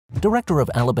Director of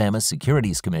Alabama's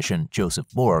Securities Commission, Joseph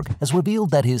Borg, has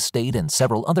revealed that his state and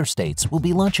several other states will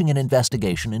be launching an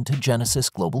investigation into Genesis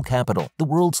Global Capital, the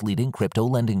world's leading crypto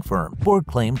lending firm. Borg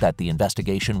claimed that the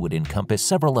investigation would encompass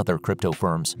several other crypto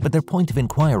firms, but their point of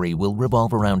inquiry will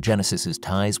revolve around Genesis's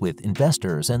ties with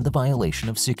investors and the violation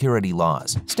of security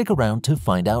laws. Stick around to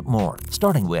find out more.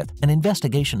 Starting with, an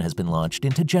investigation has been launched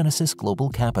into Genesis Global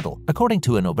Capital. According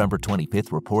to a November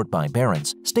 25th report by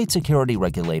Barron's, state security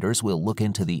regulators will look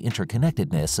into the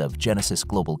interconnectedness of Genesis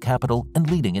Global Capital and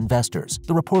leading investors.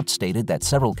 The report stated that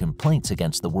several complaints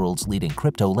against the world's leading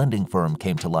crypto lending firm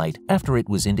came to light after it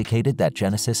was indicated that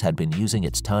Genesis had been using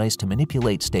its ties to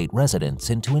manipulate state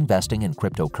residents into investing in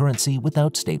cryptocurrency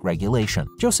without state regulation.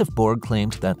 Joseph Borg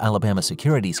claimed that Alabama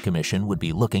Securities Commission would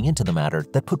be looking into the matter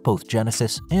that put both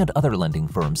Genesis and other lending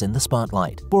firms in the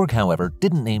spotlight. Borg, however,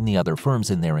 didn't name the other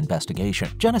firms in their investigation.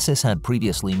 Genesis had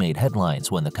previously made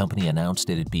headlines when the company announced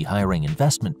it'd be hiring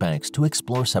investment banks to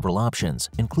explore several options,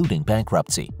 including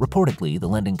bankruptcy. Reportedly, the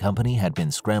lending company had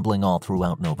been scrambling all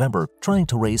throughout November, trying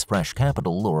to raise fresh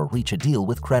capital or reach a deal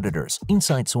with creditors.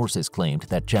 Inside sources claimed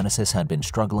that Genesis had been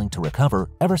struggling to recover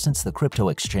ever since the crypto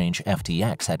exchange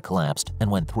FTX had collapsed and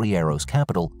when Three Arrows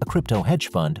Capital, a crypto hedge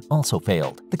fund, also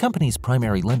failed. The company's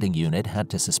primary lending unit had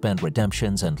to suspend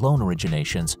redemptions and loan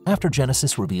originations after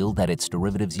Genesis revealed that its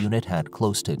derivatives unit had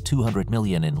close to $200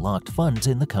 million in locked funds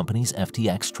in the company's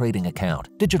FTX trading account.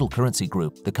 Digital Currency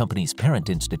Group, the company's parent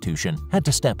institution, had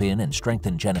to step in and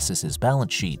strengthen Genesis's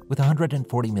balance sheet with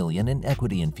 $140 million in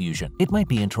equity infusion. It might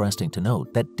be interesting to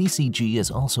note that DCG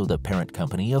is also the parent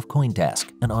company of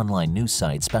CoinDesk, an online news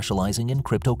site specializing in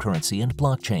cryptocurrency and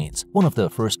blockchains, one of the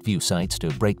first few sites to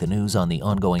break the news on the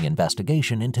ongoing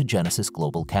investigation into Genesis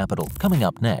Global Capital. Coming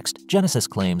up next, Genesis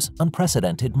claims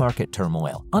unprecedented market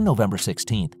turmoil. On November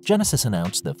 16th, Genesis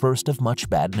announced the first of much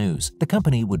bad news. The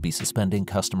company would be suspending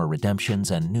customer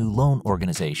redemptions and new loan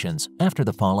organizations after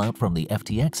the fallout from the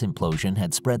FTX implosion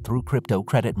had spread through crypto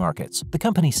credit markets. The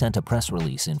company sent a press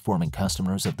release informing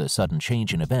customers of the sudden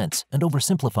change in events and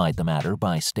oversimplified the matter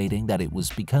by stating that it was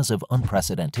because of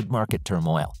unprecedented market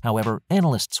turmoil. However,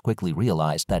 analysts quickly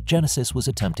realized that Genesis was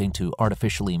attempting to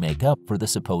artificially make up for the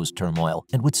supposed turmoil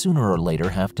and would sooner or later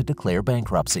have to declare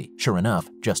bankruptcy. Sure enough,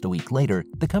 just a week later,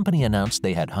 the company announced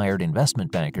they had hired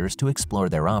investment bankers to explore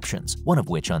their options, one of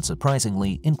which,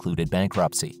 unsurprisingly, included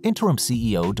bankruptcy. Interim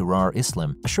CEO Durar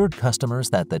Islam assured customers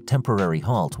that the temporary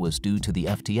halt was due to the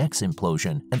FTX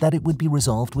implosion and that it would be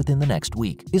resolved within the next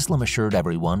week. Islam assured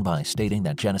everyone by stating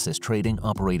that Genesis Trading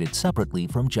operated separately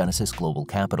from Genesis Global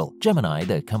Capital. Gemini,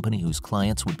 the company whose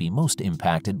clients would be most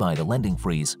impacted by the lending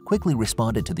freeze, quickly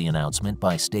responded to the announcement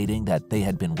by stating that they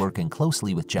had been working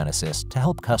closely with Genesis to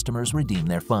help customers redeem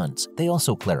their funds. They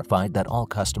also clarified that all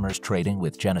customers trading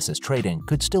with Genesis Trading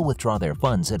could still withdraw their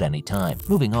funds at any time.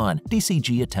 Moving on,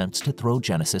 DCG attempts to throw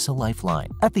Genesis a lifeline.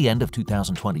 At the end of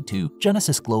 2022,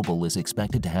 Genesis Global is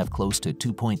expected to have close to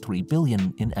 $2.3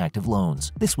 billion in active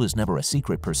loans. This was never a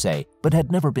secret per se, but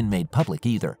had never been made public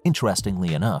either.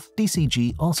 Interestingly enough,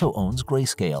 DCG also owns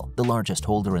Grayscale, the largest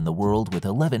holder in the world with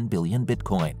 11 billion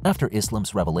Bitcoin. After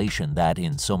Islam's revelation that,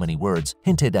 in so many words,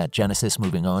 hinted at Genesis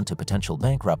moving on to potential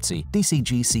bankruptcy,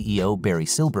 DCG CEO Barry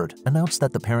Silbert announced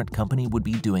that the parent company would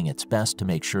be doing its best to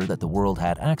make sure that the world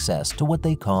had access to what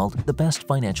they called the best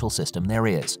financial system there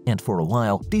is. And for a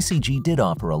while, DCG did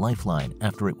offer a lifeline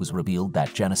after it was revealed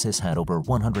that Genesis had over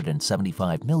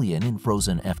 175 million in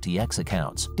frozen FTX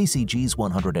accounts. DCG's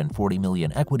 140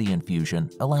 million equity infusion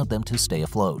allowed them to stay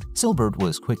afloat. Silbert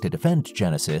was quick to defend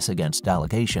Genesis against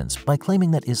allegations by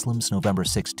claiming that Islam's November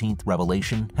 16th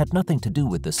revelation had nothing to do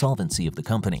with the solvency of the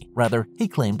company. Rather, he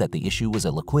claimed that the issue was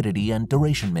a liquidity and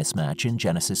duration mismatch in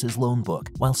Genesis's loan book.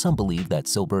 While some believe that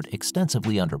Silbert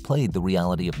extensively underplayed the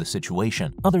reality of the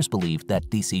situation, others believed that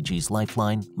DCG's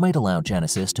lifeline might allow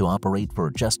Genesis to operate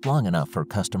for just long enough for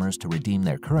customers to redeem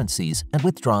their currencies and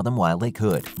withdraw them while they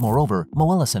could. Moreover,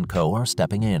 Mulls & Co. are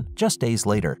stepping in. Just days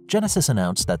later, Genesis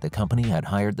announced that the company had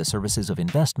hired the services of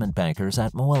investment bankers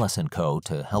at Mulls & Co.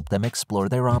 to help them explore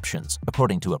their options.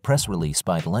 According to a press release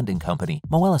by the lending company,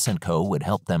 Mulls & Co. would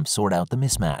help them sort out the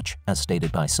mismatch, as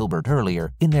stated by Silbert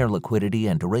earlier, in their liquidity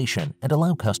and duration and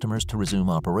allow customers to resume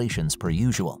operations per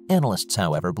usual. Analysts,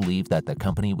 however, believe that the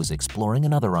company was exploring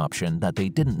another option that they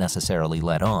didn't necessarily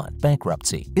let on: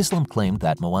 bankruptcy. Islam claimed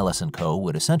that Mulls & Co.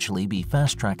 would essentially be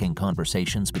fast-tracking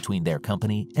conversations between their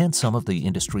company and some of the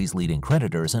industry's leading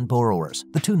creditors and borrowers.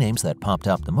 The two names that popped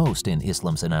up the most in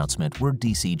Islam's announcement were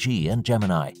DCG and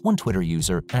Gemini. One Twitter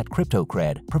user,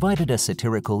 @CryptoCred, provided a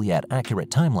satirical yet accurate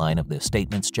timeline of the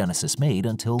statements Genesis made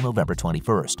until November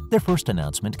 21st. Their first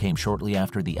announcement came shortly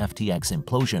after the FTX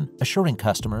implosion, assuring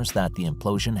customers that the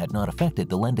implosion had not affected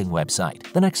the lending lending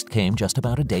website. The next came just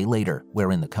about a day later,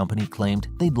 wherein the company claimed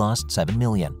they'd lost $7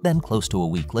 million. Then, close to a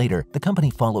week later, the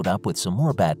company followed up with some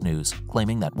more bad news,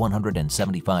 claiming that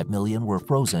 $175 million were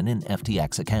frozen in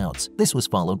FTX accounts. This was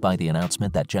followed by the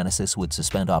announcement that Genesis would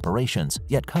suspend operations,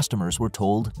 yet customers were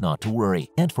told not to worry.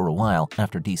 And for a while,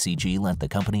 after DCG lent the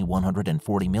company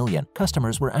 $140 million,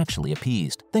 customers were actually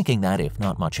appeased, thinking that if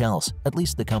not much else, at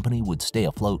least the company would stay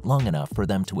afloat long enough for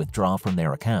them to withdraw from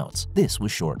their accounts. This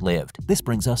was short-lived. This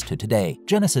brings us to today.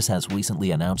 Genesis has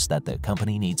recently announced that the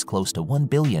company needs close to $1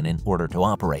 billion in order to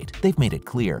operate. They've made it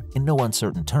clear, in no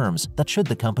uncertain terms, that should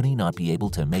the company not be able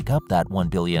to make up that $1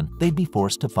 billion, they'd be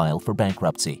forced to file for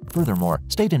bankruptcy. Furthermore,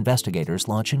 state investigators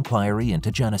launch inquiry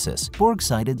into Genesis. Borg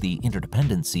cited the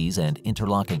interdependencies and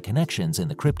interlocking connections in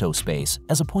the crypto space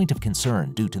as a point of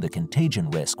concern due to the contagion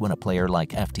risk when a player like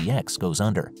FTX goes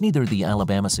under. Neither the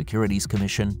Alabama Securities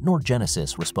Commission nor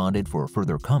Genesis responded for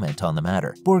further comment on the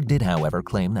matter. Borg did, however,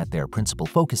 claim that their principal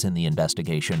focus in the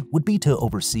investigation would be to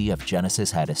oversee if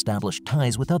Genesis had established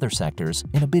ties with other sectors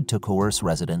in a bid to coerce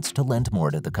residents to lend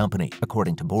more to the company.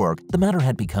 According to Borg, the matter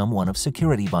had become one of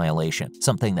security violation,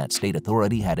 something that state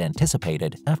authority had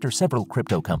anticipated after several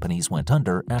crypto companies went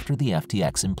under after the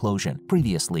FTX implosion.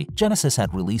 Previously, Genesis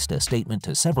had released a statement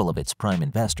to several of its prime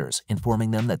investors,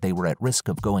 informing them that they were at risk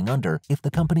of going under if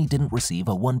the company didn't receive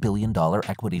a $1 billion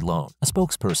equity loan. A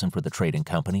spokesperson for the trading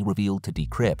company revealed to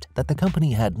Decrypt that the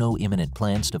company had no imminent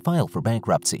plans to file for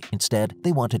bankruptcy. Instead,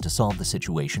 they wanted to solve the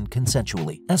situation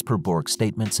consensually. As per Borg's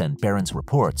statements and Barron's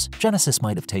reports, Genesis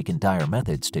might have taken dire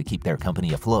methods to keep their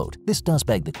company afloat. This does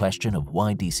beg the question of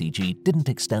why DCG didn't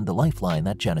extend the lifeline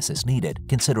that Genesis needed,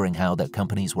 considering how the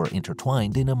companies were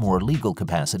intertwined in a more legal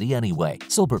capacity anyway.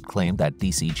 Silbert claimed that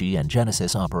DCG and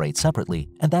Genesis operate separately,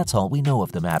 and that's all we know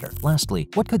of the matter. Lastly,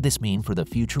 what could this mean for the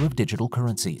future of digital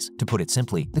currencies? To put it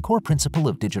simply, the core principle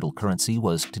of digital currency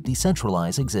was to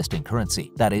decentralize existing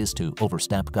currency, that is, to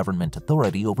overstep government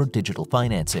authority over digital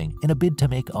financing in a bid to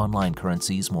make online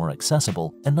currencies more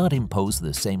accessible and not impose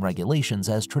the same regulations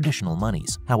as traditional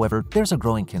monies. However, there's a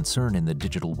growing concern in the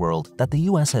digital world that the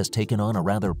US has taken on a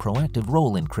rather proactive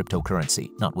role in cryptocurrency.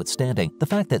 Notwithstanding the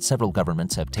fact that several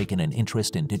governments have taken an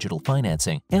interest in digital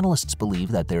financing, analysts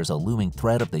believe that there's a looming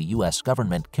threat of the US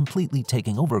government completely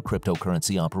taking over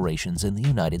cryptocurrency operations in the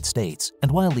United States.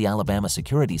 And while the Alabama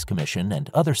Securities Commission and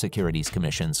other securities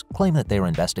commissions claim that their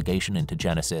investigation into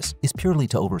Genesis is purely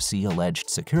to oversee alleged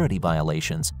security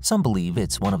violations, some believe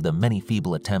it's one of the many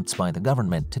feeble attempts by the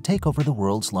government to take over the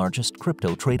world's largest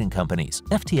crypto trading companies.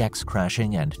 FTX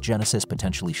crashing and Genesis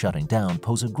potentially shutting down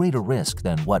pose a greater risk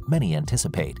than what many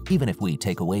anticipate. Even if we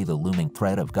take away the looming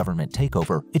threat of government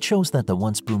takeover, it shows that the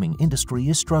once booming industry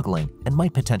is struggling and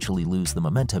might potentially lose the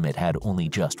momentum it had only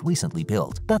just recently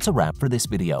built. That's a wrap for this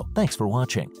video. Thanks for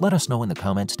watching. Let us know in the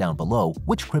comments down below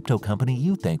which crypto company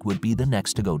you think would be the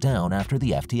next to go down after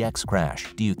the FTX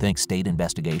crash. Do you think state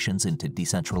investigations into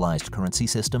decentralized currency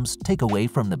systems take away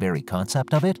from the very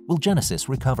concept of it? Will Genesis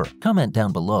recover? Comment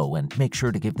down below and make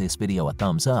sure to give this video a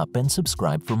thumbs up and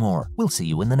subscribe for more. We'll see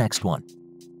you in the next one.